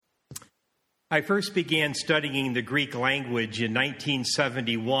I first began studying the Greek language in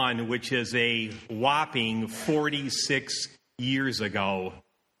 1971, which is a whopping 46 years ago.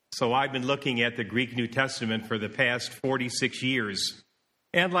 So I've been looking at the Greek New Testament for the past 46 years.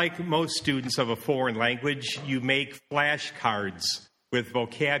 And like most students of a foreign language, you make flashcards with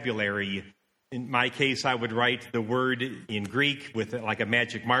vocabulary. In my case, I would write the word in Greek with like a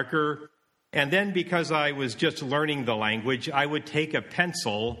magic marker. And then because I was just learning the language, I would take a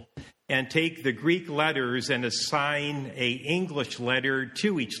pencil and take the Greek letters and assign an English letter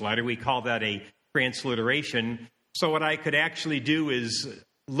to each letter. We call that a transliteration. So what I could actually do is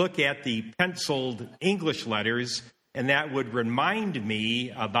look at the penciled English letters, and that would remind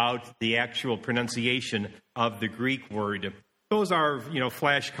me about the actual pronunciation of the Greek word. Those are,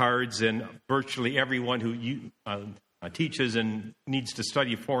 flashcards, and virtually everyone who teaches and needs to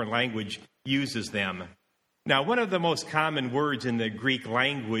study a foreign language uses them. Now, one of the most common words in the Greek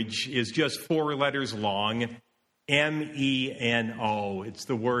language is just 4 letters long, M-E-N-O. It's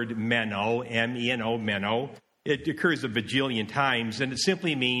the word meno, M-E-N-O, meno. It occurs a bajillion times, and it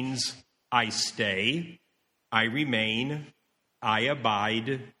simply means I stay, I remain, I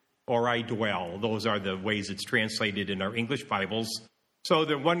abide, or I dwell. Those are the ways it's translated in our English Bibles. So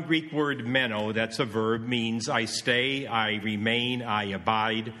the one Greek word meno, that's a verb, means I stay, I remain, I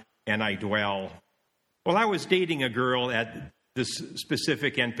abide, and I dwell. Well, I was dating a girl at this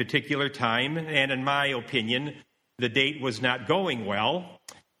specific and particular time, and in my opinion, the date was not going well.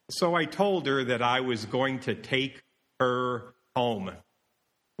 So I told her that I was going to take her home.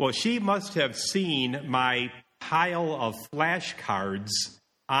 Well, she must have seen my pile of flashcards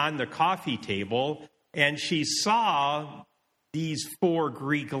on the coffee table, and she saw these 4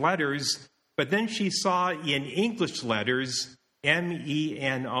 Greek letters, but then she saw in English letters,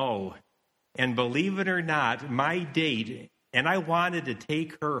 M-E-N-O. And believe it or not, my date, and I wanted to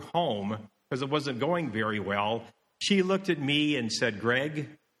take her home because it wasn't going very well, she looked at me and said, Greg,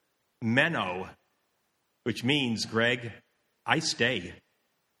 meno, which means, Greg, I stay,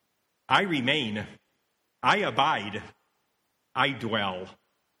 I remain, I abide, I dwell.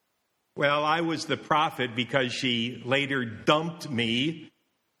 Well, I was the prophet because she later dumped me,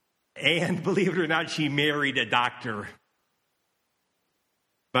 and believe it or not, she married a doctor.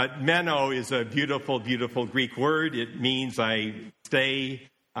 But meno is a beautiful, beautiful Greek word. It means I stay,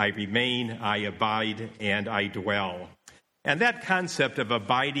 I remain, I abide, and I dwell. And that concept of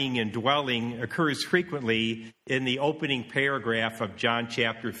abiding and dwelling occurs frequently in the opening paragraph of John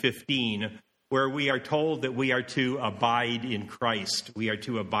chapter 15, where we are told that we are to abide in Christ. We are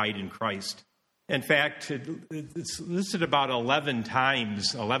to abide in Christ. In fact, it's listed about 11 times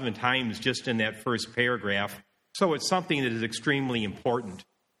just in that first paragraph. So it's something that is extremely important.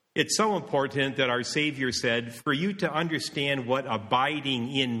 It's so important that our Savior said, for you to understand what abiding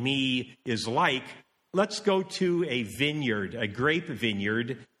in me is like, let's go to a vineyard, a grape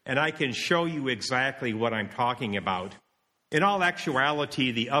vineyard, and I can show you exactly what I'm talking about. In all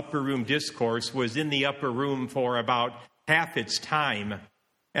actuality, the upper room discourse was in the upper room for about half its time.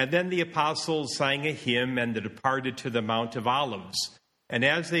 And then the apostles sang a hymn and they departed to the Mount of Olives. And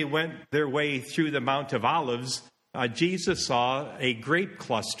as they went their way through the Mount of Olives, Jesus saw a grape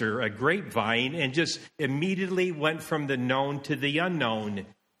cluster, a grapevine, and just immediately went from the known to the unknown.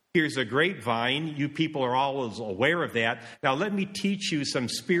 Here's a grapevine. You people are always aware of that. Now let me teach you some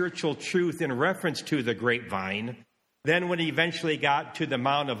spiritual truth in reference to the grapevine. Then when he eventually got to the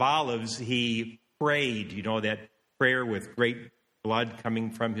Mount of Olives, he prayed, that prayer with great blood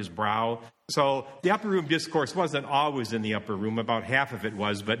coming from his brow. So the upper room discourse wasn't always in the upper room. About half of it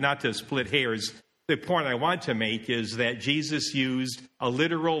was, but not to split hairs. The point I want to make is that Jesus used a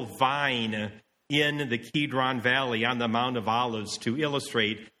literal vine in the Kidron Valley on the Mount of Olives to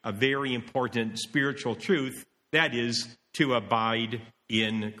illustrate a very important spiritual truth, that is, to abide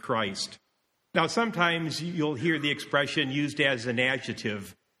in Christ. Now, sometimes you'll hear the expression used as an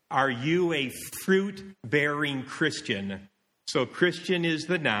adjective. Are you a fruit-bearing Christian? So Christian is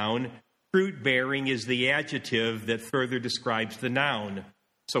the noun, fruit-bearing is the adjective that further describes the noun.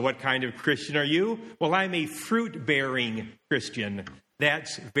 So what kind of Christian are you? Well, I'm a fruit-bearing Christian.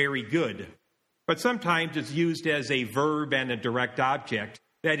 That's very good. But sometimes it's used as a verb and a direct object.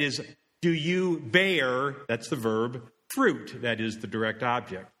 That is, do you bear, that's the verb, fruit, that is the direct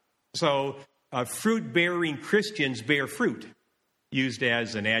object. So fruit-bearing Christians bear fruit, used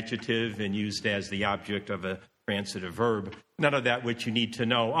as an adjective and used as the object of a transitive verb. None of that which you need to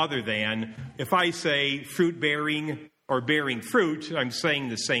know other than if I say fruit-bearing or bearing fruit, I'm saying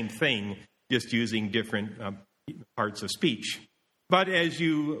the same thing, just using different parts of speech. But as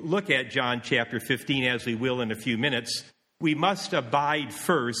you look at John chapter 15, as we will in a few minutes, we must abide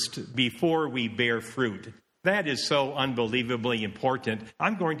first before we bear fruit. That is so unbelievably important.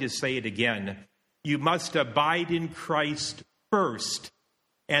 I'm going to say it again. You must abide in Christ first,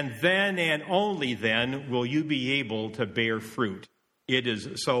 and then and only then will you be able to bear fruit. It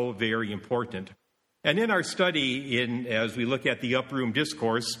is so very important. And in our study, as we look at the Upper Room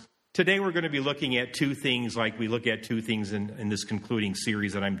Discourse, today we're going to be looking at two things like we look at two things in this concluding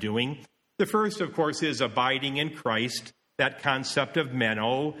series that I'm doing. The first, of course, is abiding in Christ, that concept of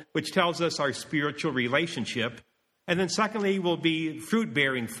meno, which tells us our spiritual relationship. And then secondly will be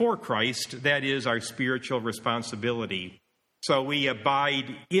fruit-bearing for Christ, that is our spiritual responsibility. So we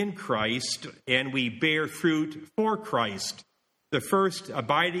abide in Christ and we bear fruit for Christ. The first,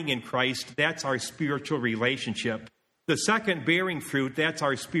 abiding in Christ, that's our spiritual relationship. The second, bearing fruit, that's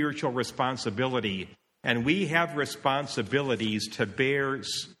our spiritual responsibility. And we have responsibilities to bear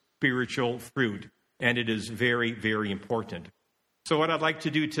spiritual fruit. And it is very, very important. So what I'd like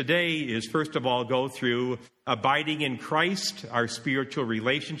to do today is, first of all, go through abiding in Christ, our spiritual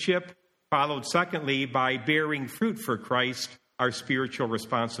relationship, followed secondly by bearing fruit for Christ, our spiritual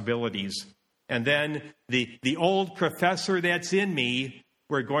responsibilities. And then the old professor that's in me,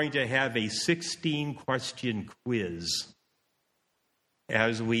 we're going to have a 16-question quiz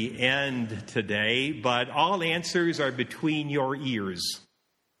as we end today, but all answers are between your ears.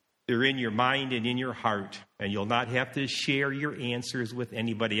 They're in your mind and in your heart, and you'll not have to share your answers with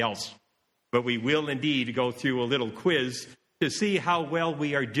anybody else. But we will indeed go through a little quiz to see how well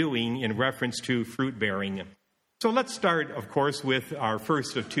we are doing in reference to fruit bearing. So let's start, of course, with our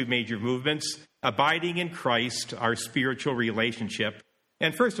first of two major movements, abiding in Christ, our spiritual relationship.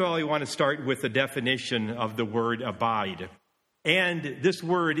 And first of all, we want to start with the definition of the word abide. And this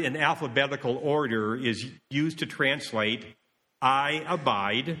word in alphabetical order is used to translate I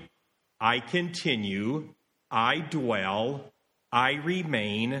abide, I continue, I dwell, I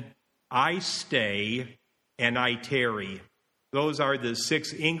remain, I stay, and I tarry. Those are the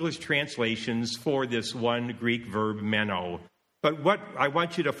 6 English translations for this one Greek verb, meno. But what I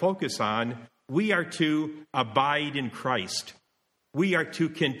want you to focus on, we are to abide in Christ. We are to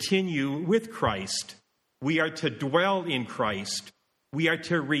continue with Christ. We are to dwell in Christ. We are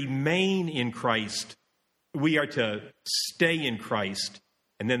to remain in Christ. We are to stay in Christ.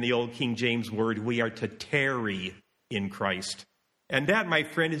 And then the old King James word, we are to tarry in Christ. And that, my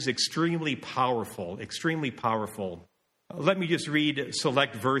friend, is extremely powerful, extremely powerful. Let me just read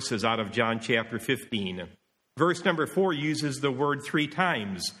select verses out of John chapter 15. Verse number 4 uses the word 3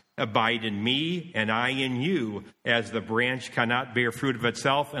 times. Abide in me, and I in you. As the branch cannot bear fruit of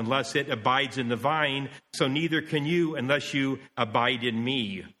itself unless it abides in the vine, so neither can you unless you abide in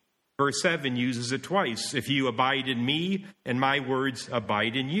me. Verse 7 uses it twice. If you abide in me, and my words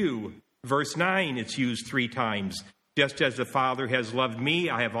abide in you. Verse 9, it's used 3 times. Just as the Father has loved me,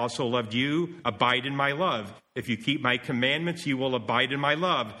 I have also loved you. Abide in my love. If you keep my commandments, you will abide in my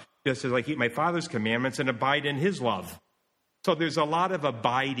love, just as I keep my Father's commandments and abide in his love. So there's a lot of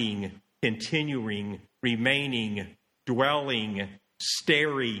abiding, continuing, remaining, dwelling,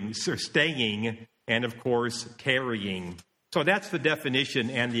 staying, and of course, tarrying. So that's the definition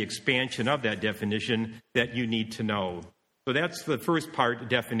and the expansion of that definition that you need to know. So that's the first part,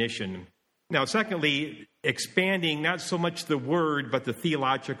 definition. Now, secondly, expanding not so much the word, but the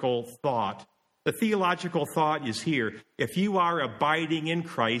theological thought. The theological thought is here. If you are abiding in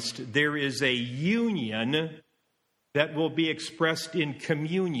Christ, there is a union that will be expressed in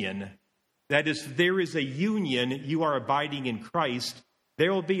communion. That is, there is a union, you are abiding in Christ.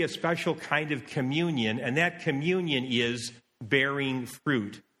 There will be a special kind of communion, and that communion is bearing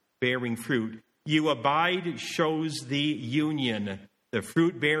fruit, bearing fruit. You abide shows the union. The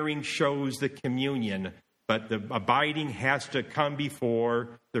fruit bearing shows the communion, but the abiding has to come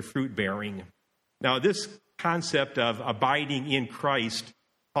before the fruit bearing. Now, this concept of abiding in Christ,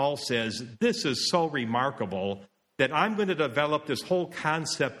 Paul says, this is so remarkable that I'm going to develop this whole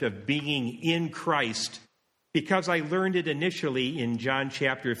concept of being in Christ because I learned it initially in John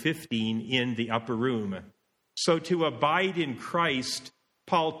chapter 15 in the upper room. So to abide in Christ,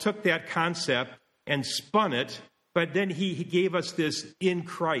 Paul took that concept and spun it, but then he gave us this in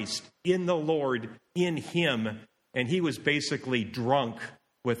Christ, in the Lord, in him, and he was basically drunk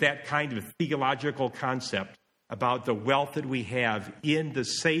with that kind of theological concept about the wealth that we have in the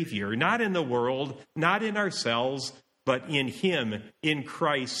Savior, not in the world, not in ourselves, but in him, in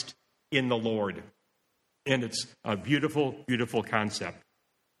Christ, in the Lord. And it's a beautiful, beautiful concept.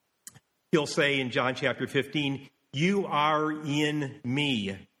 He'll say in John chapter 15, you are in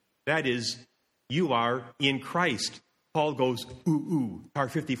me. That is, you are in Christ. Paul goes, ooh, ooh. Car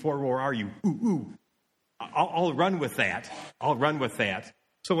 54, where are you? Ooh, ooh. I'll run with that. I'll run with that.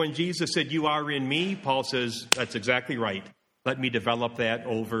 So when Jesus said, "You are in me," Paul says, that's exactly right. Let me develop that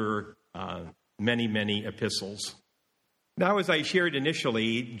over many, many epistles. Now, as I shared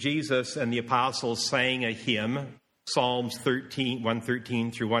initially, Jesus and the apostles sang a hymn, Psalms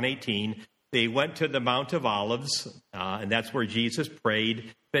 113 through 118. They went to the Mount of Olives, and that's where Jesus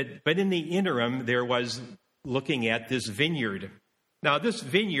prayed. But in the interim, there was looking at this vineyard. Now, this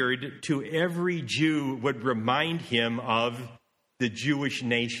vineyard, to every Jew, would remind him of the Jewish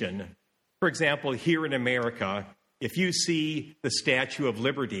nation. For example, here in America, if you see the Statue of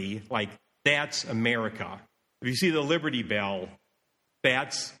Liberty, like, that's America. If you see the Liberty Bell,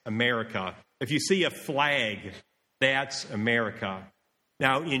 that's America. If you see a flag, that's America.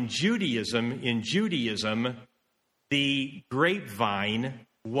 Now, in Judaism, the grapevine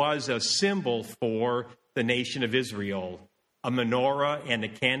was a symbol for the nation of Israel. A menorah and a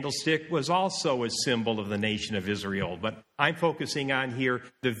candlestick was also a symbol of the nation of Israel. But I'm focusing on here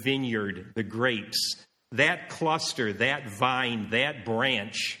the vineyard, the grapes. That cluster, that vine, that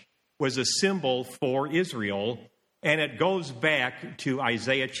branch was a symbol for Israel. And it goes back to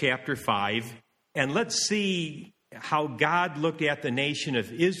Isaiah chapter 5. And let's see how God looked at the nation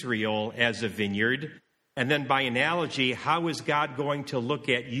of Israel as a vineyard. And then by analogy, how is God going to look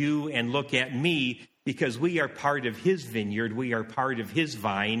at you and look at me? Because we are part of his vineyard. We are part of his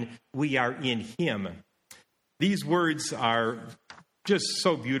vine. We are in him. These words are just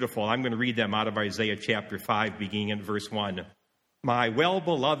so beautiful. I'm going to read them out of Isaiah chapter 5, beginning at verse 1. My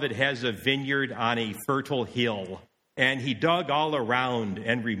well-beloved has a vineyard on a fertile hill, and he dug all around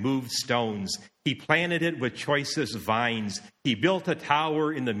and removed stones. He planted it with choicest vines. He built a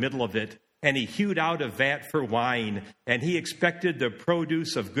tower in the middle of it, and he hewed out a vat for wine, and he expected the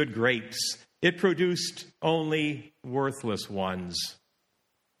produce of good grapes. It produced only worthless ones.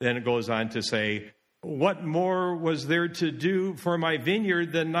 Then it goes on to say, what more was there to do for my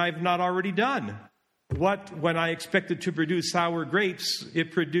vineyard than I've not already done? When I expected to produce sour grapes,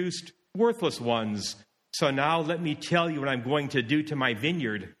 it produced worthless ones. So now let me tell you what I'm going to do to my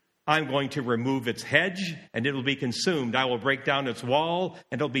vineyard. I'm going to remove its hedge, and it will be consumed. I will break down its wall,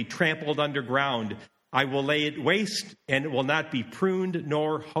 and it will be trampled underground. I will lay it waste, and it will not be pruned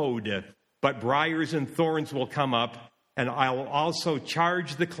nor hoed. But briars and thorns will come up, and I will also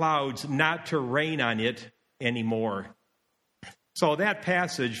charge the clouds not to rain on it anymore. So that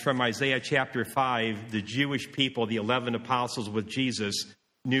passage from Isaiah chapter 5, the Jewish people, the 11 apostles with Jesus,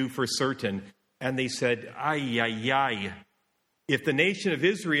 knew for certain. And they said, ay. If the nation of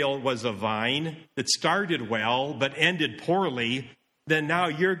Israel was a vine that started well but ended poorly, then now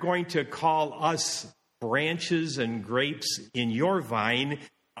you're going to call us branches and grapes in your vine.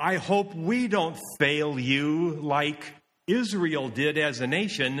 I hope we don't fail you like Israel did as a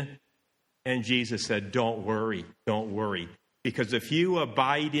nation. And Jesus said, don't worry. Because if you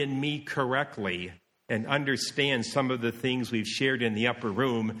abide in me correctly and understand some of the things we've shared in the upper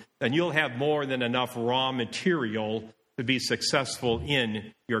room, then you'll have more than enough raw material to be successful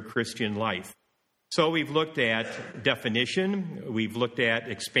in your Christian life. So we've looked at definition, we've looked at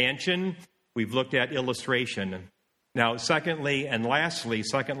expansion, we've looked at illustration. Now, secondly and lastly,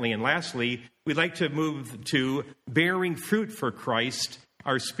 we'd like to move to bearing fruit for Christ,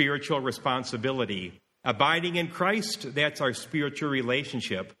 our spiritual responsibility. Abiding in Christ, that's our spiritual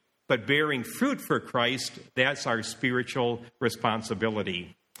relationship. But bearing fruit for Christ, that's our spiritual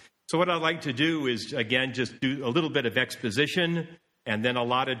responsibility. So what I'd like to do is, again, just do a little bit of exposition and then a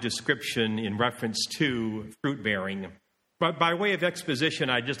lot of description in reference to fruit bearing. But by way of exposition,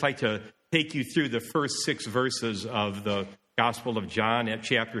 I'd just like to take you through the first 6 verses of the Gospel of John at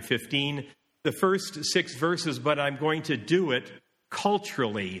chapter 15. The first 6 verses, but I'm going to do it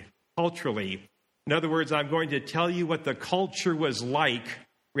culturally. In other words, I'm going to tell you what the culture was like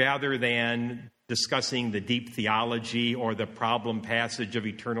rather than discussing the deep theology or the problem passage of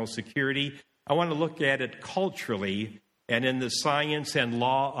eternal security. I want to look at it culturally, and in the science and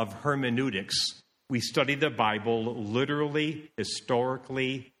law of hermeneutics, we study the Bible literally,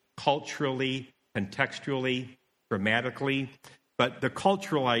 historically, culturally, contextually, grammatically. But the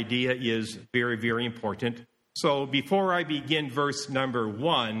cultural idea is very, very important. So before I begin verse number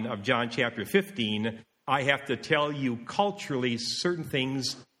 1 of John chapter 15, I have to tell you culturally certain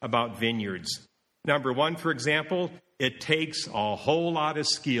things about vineyards. Number 1, for example, it takes a whole lot of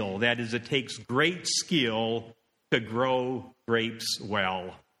skill. That is, it takes great skill to grow grapes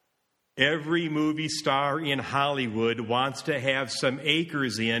well. Every movie star in Hollywood wants to have some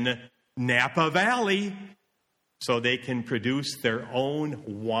acres in Napa Valley so they can produce their own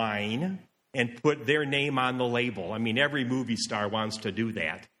wine and put their name on the label. I mean, every movie star wants to do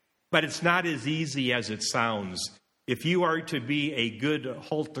that. But it's not as easy as it sounds. If you are to be a good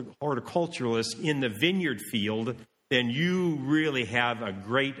horticulturalist in the vineyard field, then you really have a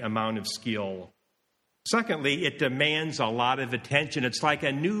great amount of skill. Secondly, it demands a lot of attention. It's like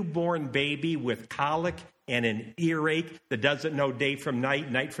a newborn baby with colic and an earache that doesn't know day from night,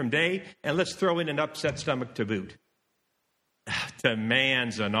 night from day, and let's throw in an upset stomach to boot.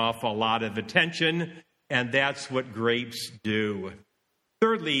 Demands an awful lot of attention, and that's what grapes do.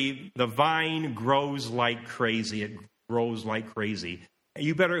 Thirdly, the vine grows like crazy. It grows like crazy.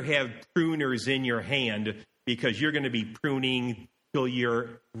 You better have pruners in your hand because you're going to be pruning till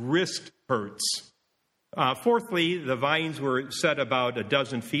your wrist hurts. Fourthly, the vines were set about a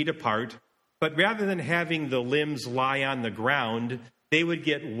dozen feet apart, but rather than having the limbs lie on the ground, they would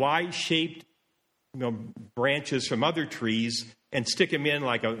get Y-shaped branches from other trees and stick them in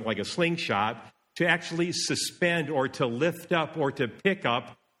like a slingshot to actually suspend or to lift up or to pick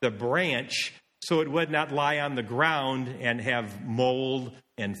up the branch so it would not lie on the ground and have mold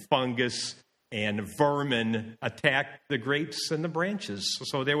and fungus and vermin attack the grapes and the branches.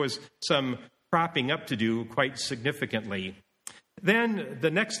 So there was some propping up to do quite significantly. Then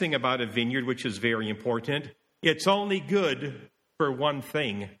the next thing about a vineyard, which is very important, it's only good for one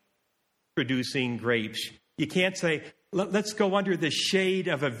thing, producing grapes. You can't say, let's go under the shade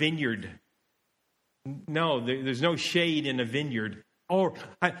of a vineyard. No, there's no shade in a vineyard. Or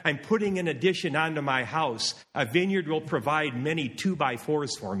I'm putting an addition onto my house. A vineyard will provide many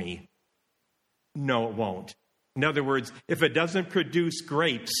 2x4s for me. No, it won't. In other words, if it doesn't produce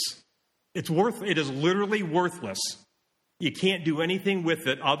grapes, it is literally worthless. You can't do anything with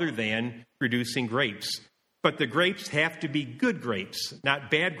it other than producing grapes. But the grapes have to be good grapes,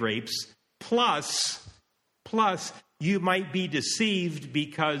 not bad grapes. Plus, you might be deceived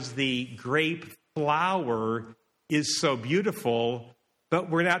because the grape flower is so beautiful, but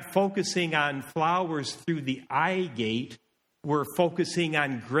we're not focusing on flowers through the eye gate. We're focusing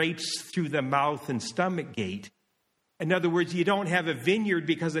on grapes through the mouth and stomach gate. In other words, you don't have a vineyard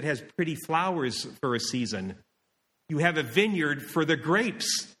because it has pretty flowers for a season. You have a vineyard for the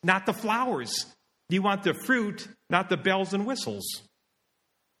grapes, not the flowers. You want the fruit, not the bells and whistles.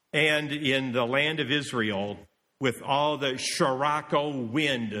 And in the land of Israel, with all the Scirocco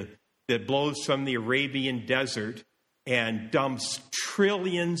wind that blows from the Arabian desert and dumps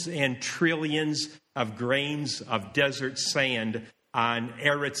trillions and trillions of grains of desert sand on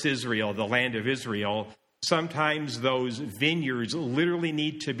Eretz Israel, the land of Israel, sometimes those vineyards literally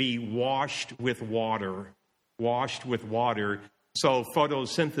need to be washed with water, so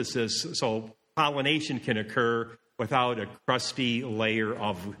photosynthesis, so pollination can occur without a crusty layer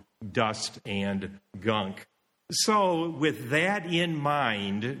of dust and gunk. So with that in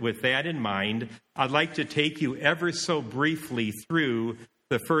mind, I'd like to take you ever so briefly through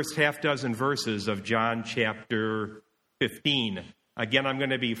the first half dozen verses of John chapter 15. Again, I'm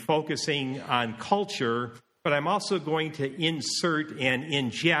going to be focusing on culture, but I'm also going to insert and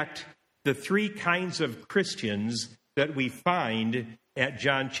inject the three kinds of Christians that we find at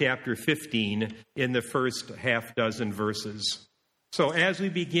John chapter 15 in the first half dozen verses. So as we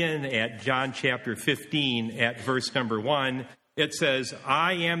begin at John chapter 15 at verse number 1, it says,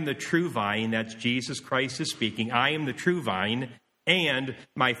 I am the true vine, that's Jesus Christ is speaking, I am the true vine, and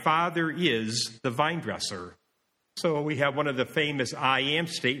my Father is the vine dresser. So we have one of the famous I am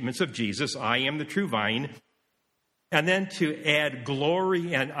statements of Jesus, I am the true vine. And then to add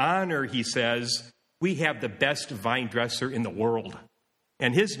glory and honor, he says, we have the best vine dresser in the world,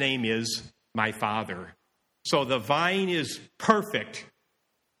 and his name is my Father. So the vine is perfect,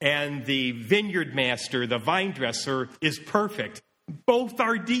 and the vineyard master, the vine dresser, is perfect. Both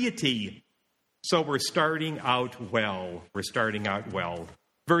are deity. So we're starting out well.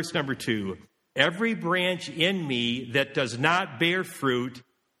 Verse number 2, every branch in me that does not bear fruit,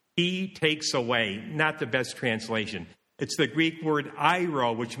 he takes away. Not the best translation. It's the Greek word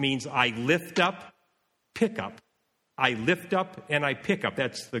airo, which means I lift up, pick up. I lift up and I pick up.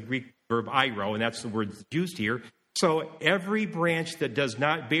 That's the Greek verb airo, and that's the word used here. So every branch that does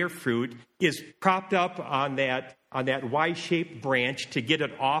not bear fruit is propped up on that Y-shaped branch to get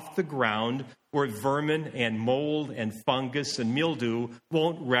it off the ground where vermin and mold and fungus and mildew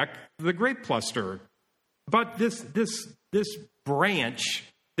won't wreck the grape cluster. But this branch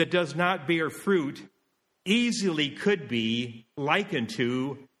that does not bear fruit easily could be likened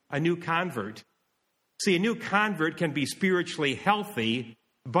to a new convert. See, a new convert can be spiritually healthy,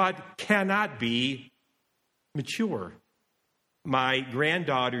 but cannot be mature. My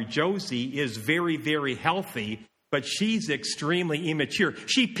granddaughter, Josie, is very, very healthy, but she's extremely immature.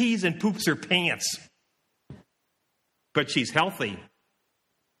 She pees and poops her pants, but she's healthy.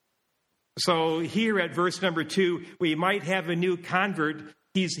 So here at verse number 2, we might have a new convert.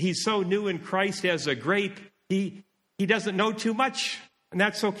 He's so new in Christ as a grape, he doesn't know too much, and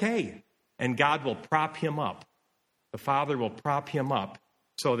that's okay. And God will prop him up. The Father will prop him up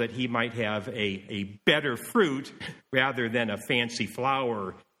so that he might have a better fruit rather than a fancy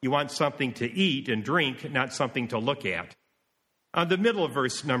flower. You want something to eat and drink, not something to look at. On the middle of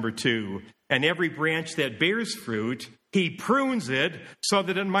verse number 2, and every branch that bears fruit, he prunes it so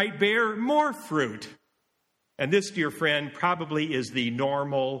that it might bear more fruit. And this, dear friend, probably is the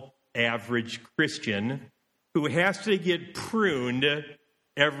normal, average Christian who has to get pruned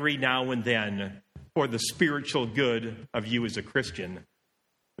every now and then for the spiritual good of you as a Christian.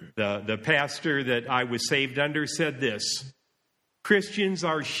 The pastor that I was saved under said this: Christians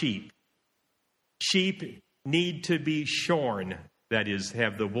are sheep. Sheep need to be shorn, that is,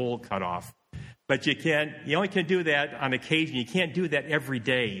 have the wool cut off. But you only can do that on occasion. You can't do that every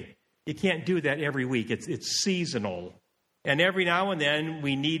day. You can't do that every week. It's seasonal. And every now and then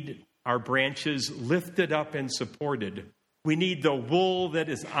we need our branches lifted up and supported. We need the wool that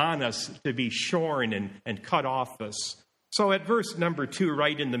is on us to be shorn and cut off us. So at verse number 2,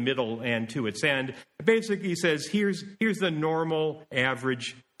 right in the middle and to its end, it basically says, here's the normal,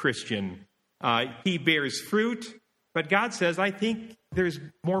 average Christian. He bears fruit, but God says, I think there's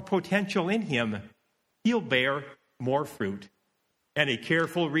more potential in him. He'll bear more fruit. And a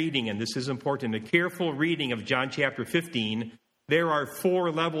careful reading, and this is important, a careful reading of John chapter 15, there are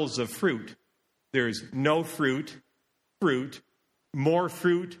 4 levels of fruit. There's no fruit, fruit, more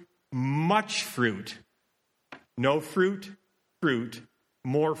fruit, much fruit. No fruit, fruit,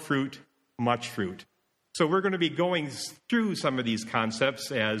 more fruit, much fruit. So we're going to be going through some of these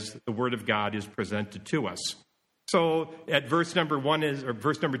concepts as the Word of God is presented to us. So at verse number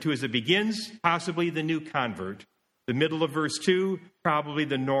 2 as it begins, possibly the new convert. The middle of verse 2, probably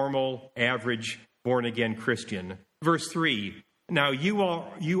the normal, average, born-again Christian. Verse 3, now you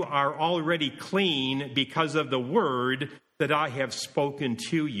are already clean because of the word that I have spoken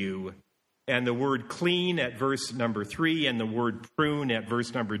to you. And the word clean at verse number 3 and the word prune at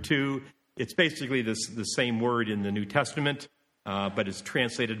verse number 2, it's basically the same word in the New Testament, but it's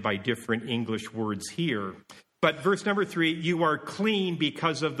translated by different English words here. But verse number 3, you are clean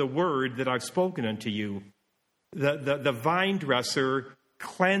because of the word that I've spoken unto you. The vine dresser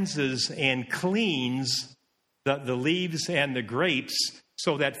cleanses and cleans the leaves and the grapes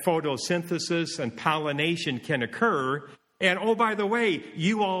so that photosynthesis and pollination can occur. And oh, by the way,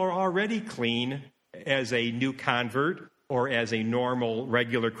 you are already clean as a new convert or as a normal,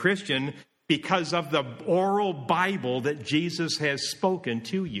 regular Christian because of the oral Bible that Jesus has spoken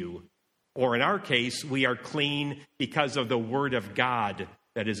to you. Or in our case, we are clean because of the Word of God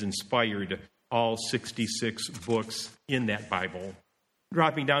that is inspired, all 66 books in that Bible.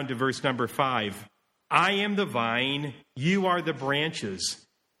 Dropping down to verse number 5, I am the vine, you are the branches.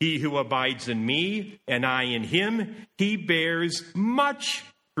 He who abides in me, and I in him, he bears much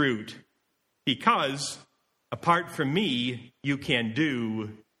fruit, because apart from me, you can do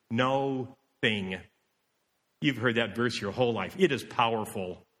no thing. You've heard that verse your whole life. It is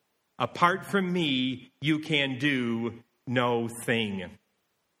powerful. Apart from me, you can do no thing.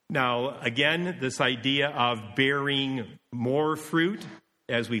 Now, again, this idea of bearing more fruit,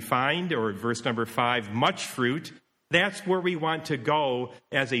 as we find, or verse number 5, much fruit, that's where we want to go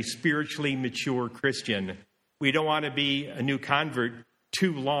as a spiritually mature Christian. We don't want to be a new convert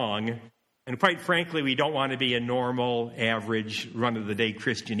too long. And quite frankly, we don't want to be a normal, average, run-of-the-day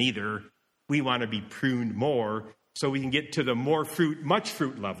Christian either. We want to be pruned more so we can get to the more fruit, much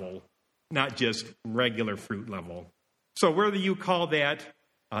fruit level, not just regular fruit level. So whether you call that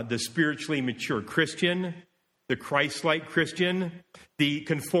the spiritually mature Christian, the Christ-like Christian, the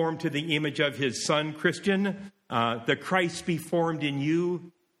conformed to the image of his Son Christian, the Christ be formed in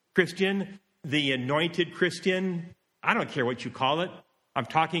you Christian, the anointed Christian, I don't care what you call it. I'm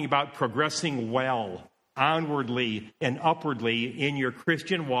talking about progressing well, onwardly and upwardly in your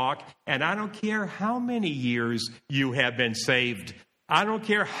Christian walk. And I don't care how many years you have been saved. I don't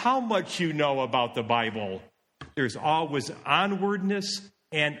care how much you know about the Bible. There's always onwardness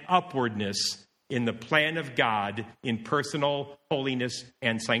and upwardness in the plan of God in personal holiness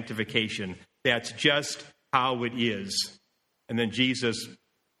and sanctification. That's just how it is. And then Jesus,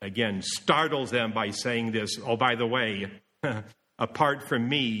 again, startles them by saying this, oh, by the way, apart from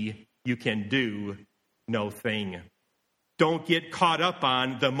me, you can do no thing. Don't get caught up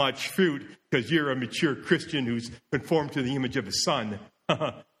on the much fruit because you're a mature Christian who's conformed to the image of his Son.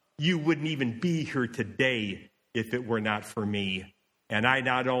 You wouldn't even be here today if it were not for me. And I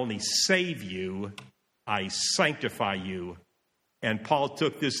not only save you, I sanctify you. And Paul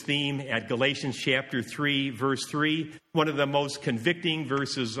took this theme at Galatians chapter 3, verse 3, one of the most convicting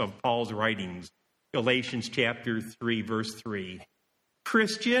verses of Paul's writings. Galatians chapter 3, verse 3.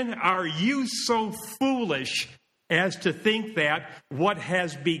 Christian, are you so foolish as to think that what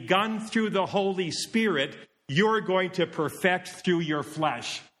has begun through the Holy Spirit, you're going to perfect through your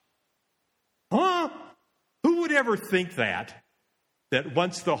flesh? Huh? Who would ever think that? That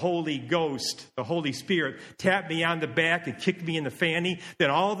once the Holy Ghost, the Holy Spirit, tapped me on the back and kicked me in the fanny, that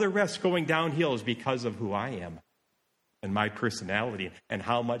all the rest going downhill is because of who I am and my personality and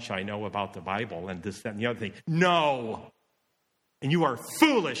how much I know about the Bible and this, that, and the other thing. No. And you are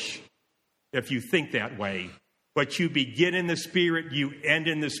foolish if you think that way. But you begin in the Spirit, you end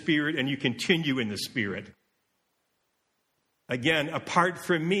in the Spirit, and you continue in the Spirit. Again, apart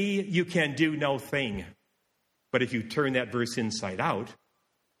from me, you can do no thing. But if you turn that verse inside out,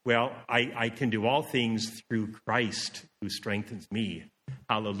 well, I can do all things through Christ who strengthens me.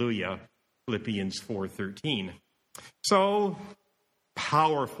 Hallelujah. Philippians 4:13. So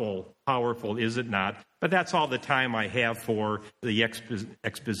powerful, is it not? But that's all the time I have for the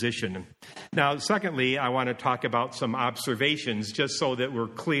exposition. Now, secondly, I want to talk about some observations just so that we're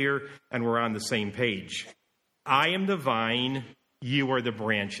clear and we're on the same page. I am the vine, you are the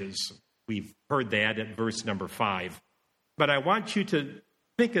branches. We've heard that at verse number 5. But I want you to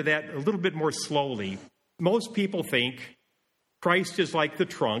think of that a little bit more slowly. Most people think Christ is like the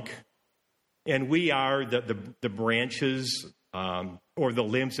trunk, and we are the branches or the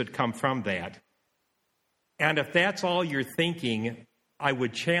limbs that come from that. And if that's all you're thinking, I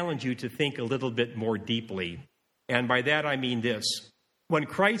would challenge you to think a little bit more deeply. And by that I mean this. When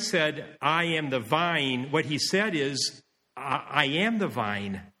Christ said, I am the vine, what he said is, I am the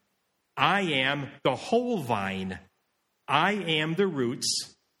vine. I am the whole vine. I am the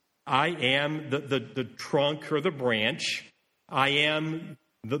roots. I am the trunk or the branch. I am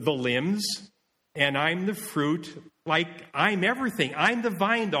the limbs. And I'm the fruit. Like, I'm everything. I'm the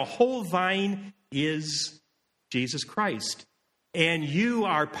vine. The whole vine is Jesus Christ. And you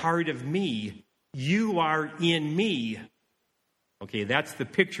are part of me. You are in me. Okay, that's the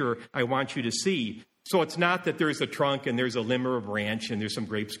picture I want you to see. So it's not that there's a trunk and there's a limb or a branch and there's some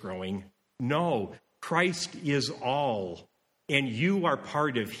grapes growing. No, Christ is all, and you are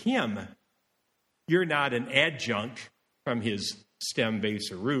part of him. You're not an adjunct from his stem,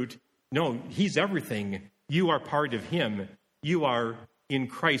 base, or root. No, he's everything. You are part of him. You are in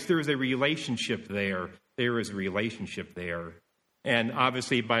Christ. There is a relationship there. There is a relationship there. And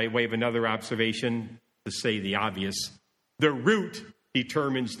obviously, by way of another observation, to say the obvious, the root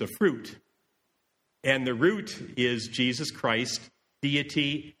determines the fruit. And the root is Jesus Christ,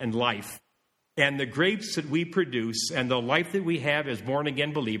 deity, and life. And the grapes that we produce and the life that we have as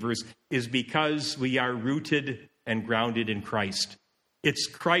born-again believers is because we are rooted and grounded in Christ. It's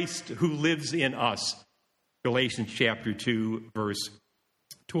Christ who lives in us. Galatians chapter 2, verse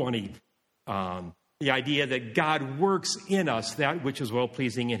 20. The idea that God works in us that which is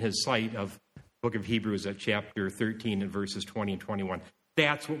well-pleasing in his sight of the book of Hebrews at chapter 13 and verses 20 and 21.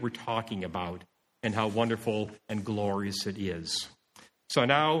 That's what we're talking about and how wonderful and glorious it is. So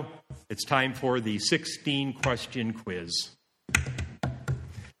now it's time for the 16-question quiz.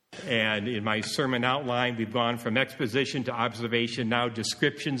 And in my sermon outline, we've gone from exposition to observation, now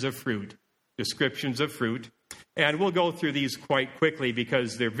descriptions of fruit. Descriptions of fruit. And we'll go through these quite quickly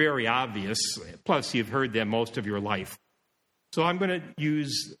because they're very obvious. Plus, you've heard them most of your life. So I'm going to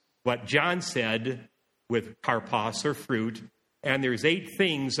use what John said with karpos, or fruit. And there's 8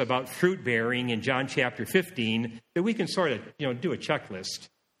 things about fruit bearing in John chapter 15 that we can sort of, do a checklist.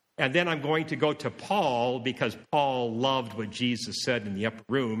 And then I'm going to go to Paul because Paul loved what Jesus said in the upper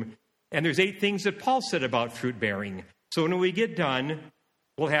room. And there's 8 things that Paul said about fruit bearing. So when we get done,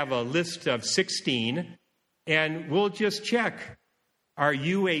 we'll have a list of 16, and we'll just check. Are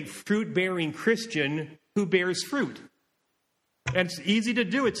you a fruit-bearing Christian who bears fruit? And it's easy to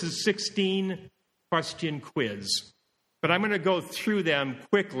do. It's a 16-question quiz. But I'm going to go through them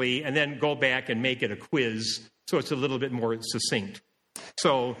quickly and then go back and make it a quiz so it's a little bit more succinct.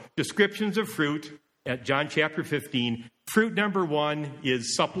 So, descriptions of fruit at John chapter 15. Fruit number 1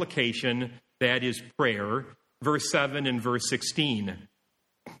 is supplication, that is prayer, verse 7 and verse 16.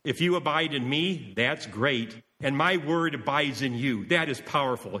 If you abide in me, that's great, and my word abides in you. That is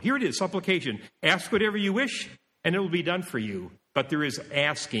powerful. Here it is, supplication. Ask whatever you wish, and it will be done for you. But there is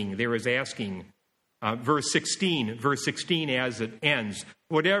asking. Verse 16 as it ends.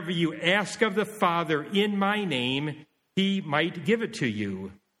 Whatever you ask of the Father in my name, he might give it to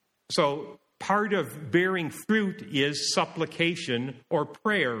you. So part of bearing fruit is supplication or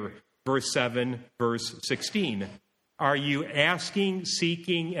prayer. Verse 7, verse 16. Are you asking,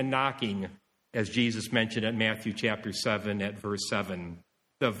 seeking, and knocking, as Jesus mentioned at Matthew chapter 7 at verse 7?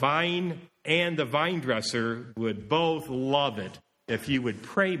 The vine and the vine dresser would both love it if you would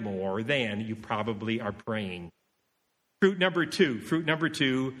pray more than you probably are praying. Fruit number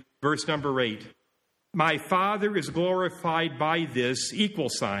two, verse number 8. My Father is glorified by this equal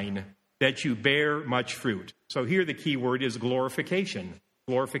sign, that you bear much fruit. So here the key word is glorification.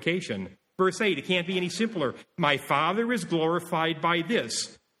 Glorification. Verse 8, it can't be any simpler. My Father is glorified by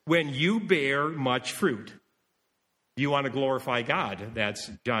this, when you bear much fruit. You want to glorify God. That's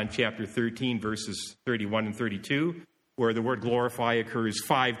John chapter 13, verses 31 and 32, where the word glorify occurs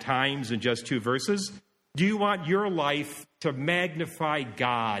 5 times in just 2 verses. Do you want your life to magnify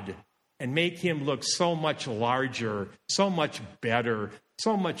God and make him look so much larger, so much better,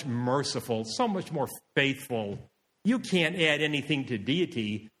 so much merciful, so much more faithful? You can't add anything to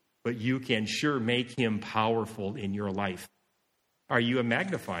deity, but you can sure make him powerful in your life. Are you a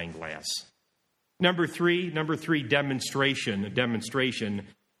magnifying glass? Number three, demonstration.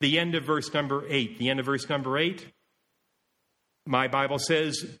 The end of verse number 8. My Bible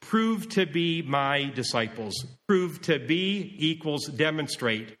says, prove to be my disciples. Prove to be equals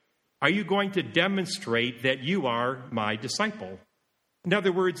demonstrate. Are you going to demonstrate that you are my disciple? In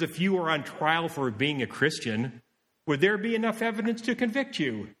other words, if you are on trial for being a Christian, would there be enough evidence to convict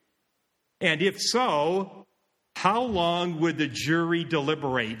you? And if so, how long would the jury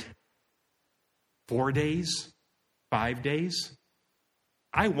deliberate? 4 days? 5 days?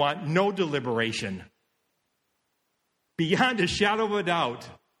 I want no deliberation. Beyond a shadow of a doubt,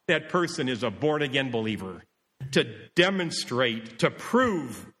 that person is a born-again believer. To demonstrate, to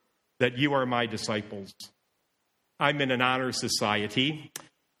prove that you are my disciples. I'm in an honor society,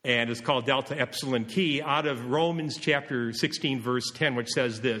 and it's called Delta Epsilon Chi, out of Romans chapter 16, verse 10, which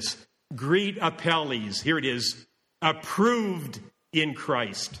says this: greet appellees, here it is, approved in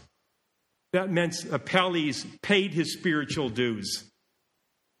Christ. That meant appellees paid his spiritual dues.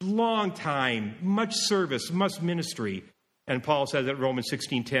 Long time, much service, much ministry. And Paul says at Romans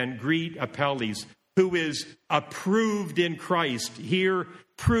 16:10, greet appellees, who is approved in Christ. Here,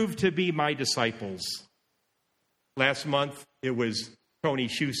 proved to be my disciples. Last month, it was Tony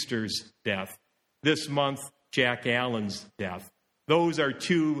Schuster's death. This month, Jack Allen's death. Those are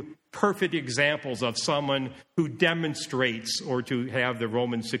 2 perfect examples of someone who demonstrates, or to have the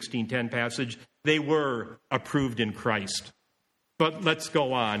Romans 16:10 passage, they were approved in Christ. But let's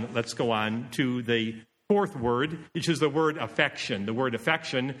go on to the 4th word, which is the word affection. The word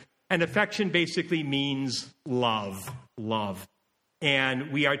affection, and affection basically means love.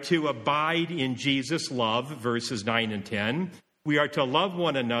 And we are to abide in Jesus' love, verses 9 and 10. We are to love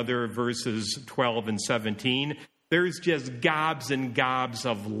one another, verses 12 and 17. There's just gobs and gobs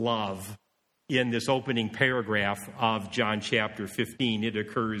of love in this opening paragraph of John chapter 15. It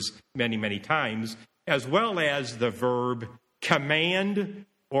occurs many, many times, as well as the verb command,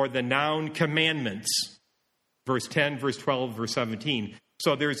 or the noun commandments. Verse 10, verse 12, verse 17.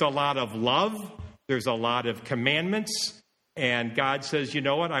 So there's a lot of love, there's a lot of commandments, and God says, you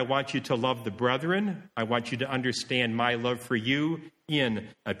know what, I want you to love the brethren. I want you to understand my love for you in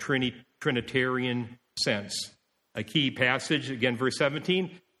a Trinitarian sense. A key passage, again, verse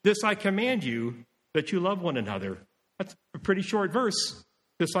 17, this I command you, that you love one another. That's a pretty short verse.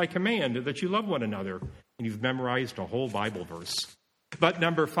 This I command, that you love one another. And you've memorized a whole Bible verse. But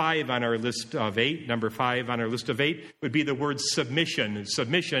number 5 on our list of 8 would be the word submission.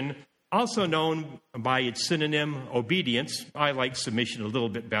 Submission, also known by its synonym, obedience. I like submission a little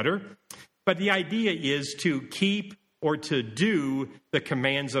bit better. But the idea is to keep or to do the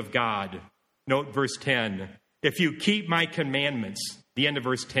commands of God. Note verse 10. If you keep my commandments, the end of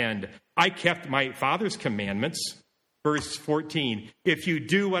verse 10, I kept my Father's commandments. Verse 14, if you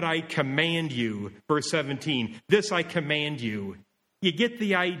do what I command you. Verse 17, this I command you. You get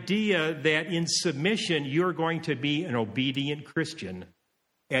the idea that in submission, you're going to be an obedient Christian.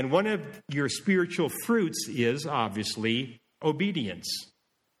 And one of your spiritual fruits is, obviously, obedience.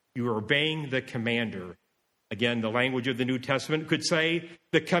 You are obeying the commander. Again, the language of the New Testament could say,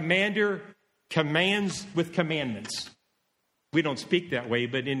 the commander commands with commandments. We don't speak that way,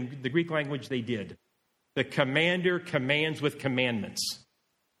 but in the Greek language, they did. The commander commands with commandments.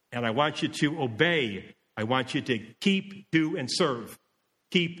 And I want you to obey. I want you to keep, do, and serve.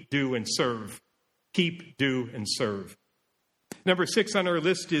 Keep, do, and serve. Keep, do, and serve. Number 6 on our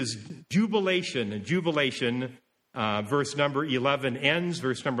list is jubilation. And jubilation, verse number 11 ends,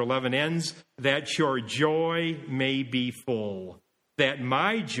 that your joy may be full, that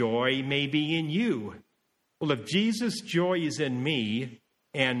my joy may be in you. Well, if Jesus' joy is in me,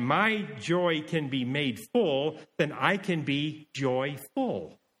 and my joy can be made full, then I can be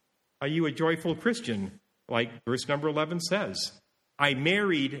joyful. Are you a joyful Christian? Like verse number 11 says, I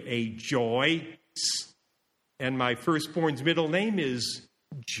married a Joyce, and my firstborn's middle name is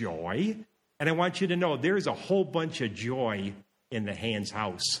Joy. And I want you to know there's a whole bunch of joy in the Hands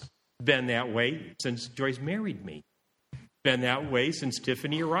house. Been that way since Joyce married me. Been that way since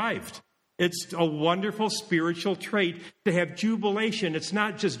Tiffany arrived. It's a wonderful spiritual trait to have jubilation. It's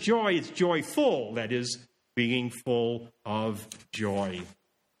not just joy, it's joyful. That is, being full of joy.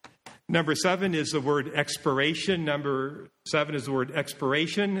 Number 7 is the word expiration. Number 7 is the word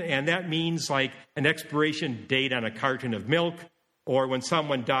expiration, and that means like an expiration date on a carton of milk, or when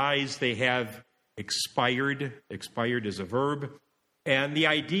someone dies, they have expired. Expired is a verb. And the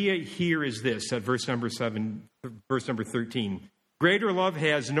idea here is this, at verse number 13. Greater love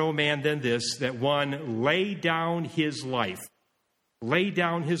has no man than this, that one lay down his life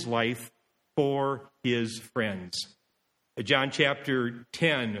for his friends. John chapter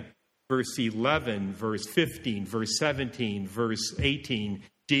 10, verse 11, verse 15, verse 17, verse 18,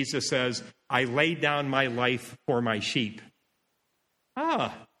 Jesus says, I lay down my life for my sheep.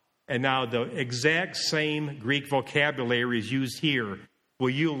 And now the exact same Greek vocabulary is used here. Will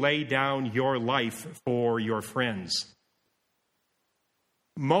you lay down your life for your friends?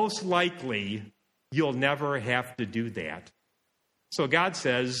 Most likely, you'll never have to do that. So God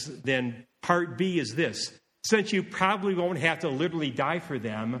says, then part B is this. Since you probably won't have to literally die for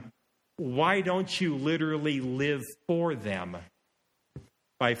them, why don't you literally live for them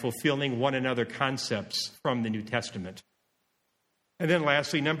by fulfilling one another concepts from the New Testament? And then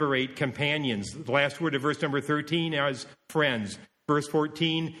lastly, number 8, companions. The last word of verse number 13 is friends. Verse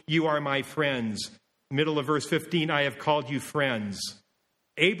 14, you are my friends. Middle of verse 15, I have called you friends.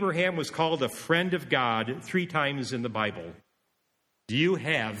 Abraham was called a friend of God 3 times in the Bible. Do you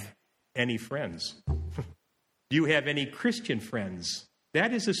have any friends? Do you have any Christian friends?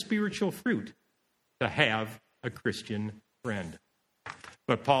 That is a spiritual fruit, to have a Christian friend.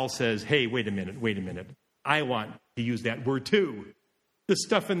 But Paul says, hey, wait a minute. I want to use that word too. The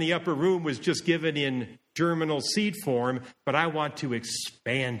stuff in the upper room was just given in germinal seed form, but I want to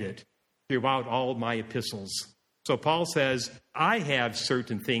expand it throughout all my epistles. So Paul says, I have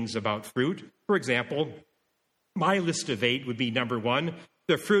certain things about fruit. For example, my list of 8 would be number 1,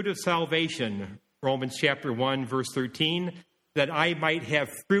 the fruit of salvation. Romans chapter 1, verse 13, that I might have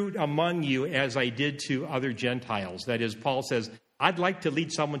fruit among you as I did to other Gentiles. That is, Paul says, I'd like to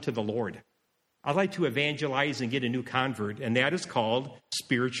lead someone to the Lord. I'd like to evangelize and get a new convert, and that is called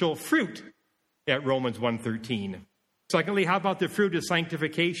spiritual fruit at Romans 1:13. Secondly, how about the fruit of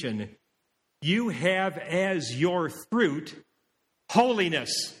sanctification? You have as your fruit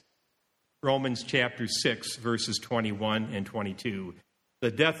holiness. Romans chapter 6, verses 21 and 22. The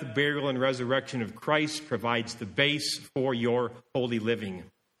death, burial, and resurrection of Christ provides the base for your holy living.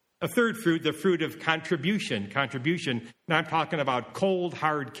 A third fruit, the fruit of contribution. Contribution, and I'm talking about cold,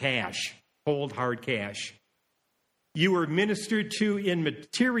 hard cash. Cold, hard cash. You were ministered to in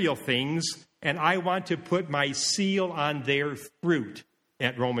material things, and I want to put my seal on their fruit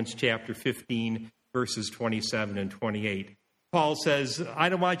at Romans chapter 15, verses 27 and 28. Paul says, I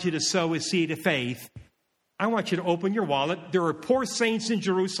don't want you to sow a seed of faith. I want you to open your wallet. There are poor saints in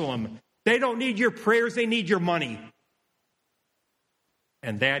Jerusalem. They don't need your prayers, they need your money.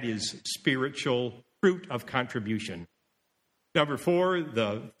 And that is spiritual fruit of contribution. Number 4,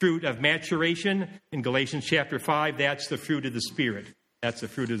 the fruit of maturation. In Galatians chapter 5, that's the fruit of the Spirit. That's the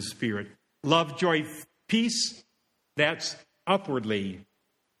fruit of the Spirit. Love, joy, peace, that's upwardly.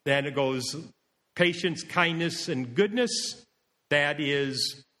 Then it goes patience, kindness, and goodness. That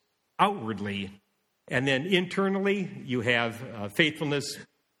is outwardly. And then internally, you have faithfulness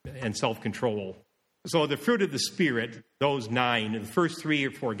and self-control. So the fruit of the Spirit, those 9, the first 3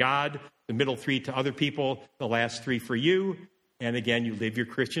 are for God, the middle 3 to other people, the last 3 for you. And again, you live your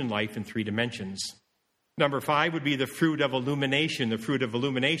Christian life in 3 dimensions. Number 5 would be the fruit of illumination. The fruit of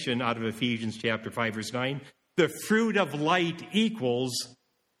illumination out of Ephesians chapter 5, verse 9. The fruit of light equals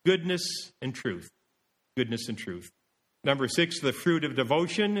goodness and truth. Goodness and truth. Number 6, the fruit of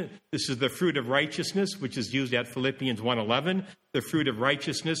devotion. This is the fruit of righteousness, which is used at Philippians 1:11. The fruit of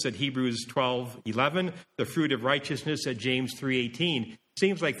righteousness at Hebrews 12:11. The fruit of righteousness at James 3:18.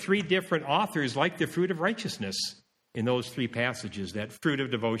 Seems like 3 different authors like the fruit of righteousness in those 3 passages, that fruit of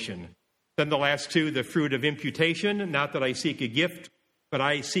devotion. Then the last 2, the fruit of imputation. Not that I seek a gift, but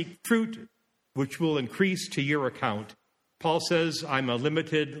I seek fruit which will increase to your account. Paul says, I'm a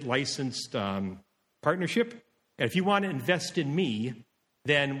limited licensed partnership. And if you want to invest in me,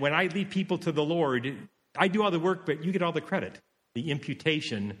 then when I lead people to the Lord, I do all the work, but you get all the credit. the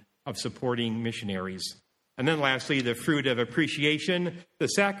imputation of supporting missionaries. And then lastly, the fruit of appreciation, the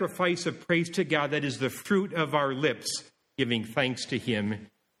sacrifice of praise to God, that is the fruit of our lips, giving thanks to him,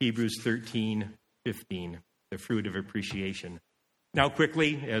 Hebrews 13:15, the fruit of appreciation. Now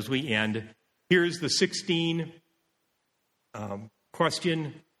quickly, as we end, here's the 16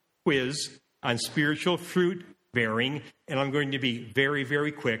 question quiz on spiritual fruit bearing, and I'm going to be very,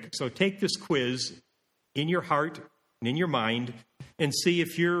 very quick. So take this quiz in your heart and in your mind and see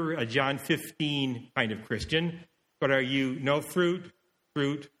if you're a John 15 kind of Christian, but are you no fruit,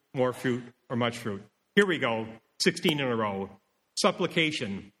 fruit, more fruit, or much fruit? Here we go, 16 in a row.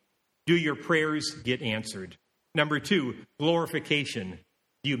 Supplication. Do your prayers get answered? Number 2, glorification.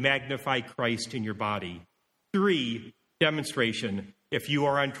 Do you magnify Christ in your body? 3, demonstration. If you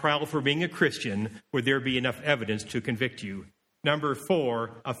are on trial for being a Christian, would there be enough evidence to convict you? Number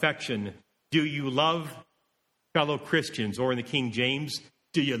 4, affection. Do you love fellow Christians? Or in the King James,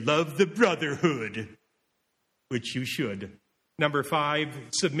 do you love the brotherhood? Which you should. Number 5,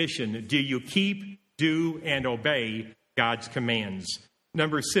 submission. Do you keep, do, and obey God's commands?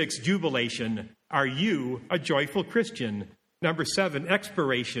 Number 6, jubilation. Are you a joyful Christian? Number 7,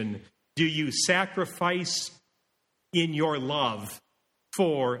 expiration. Do you sacrifice in your love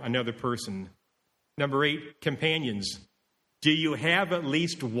for another person? Number 8, companions. Do you have at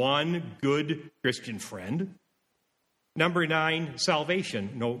least one good Christian friend? Number 9,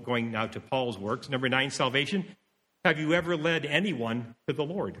 salvation. No, going now to Paul's works. Number 9, salvation. Have you ever led anyone to the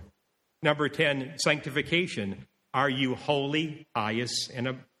Lord? Number 10, sanctification. Are you holy, pious,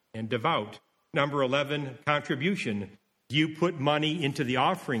 and devout? Number 11, contribution. Do you put money into the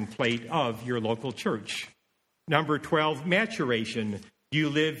offering plate of your local church? Number 12, maturation. Do you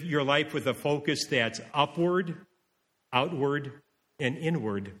live your life with a focus that's upward, outward, and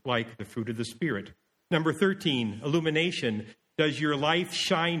inward, like the fruit of the Spirit? Number 13, illumination. Does your life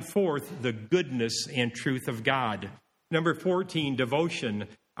shine forth the goodness and truth of God? Number 14, devotion.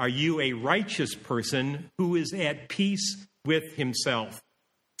 Are you a righteous person who is at peace with himself?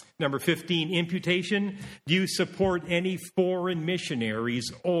 Number 15, imputation. Do you support any foreign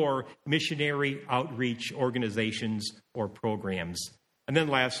missionaries or missionary outreach organizations or programs? And then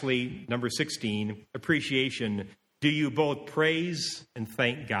lastly, number 16, appreciation. Do you both praise and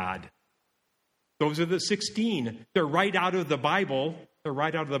thank God? Those are the 16. They're right out of the Bible. They're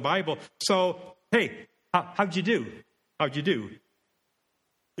right out of the Bible. So, hey, how'd you do? How'd you do?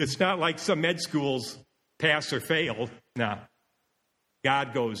 It's not like some med schools pass or fail. No.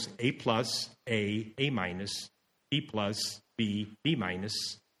 God goes A+, A, A-, B+, B, B-,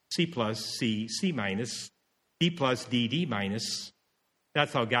 C+, C, C-, D+, D, D-.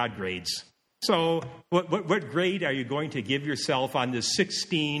 That's how God grades. So what grade are you going to give yourself on this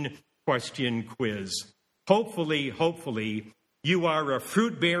 16-question quiz? Hopefully, you are a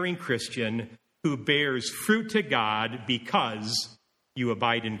fruit-bearing Christian who bears fruit to God because you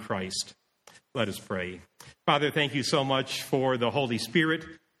abide in Christ. Let us pray. Father, thank you so much for the Holy Spirit.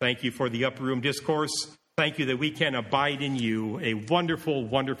 Thank you for the upper room discourse. Thank you that we can abide in you, a wonderful,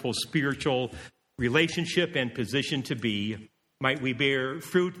 wonderful spiritual relationship and position to be. Might we bear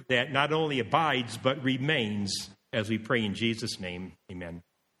fruit that not only abides but remains, as we pray in Jesus' name. Amen.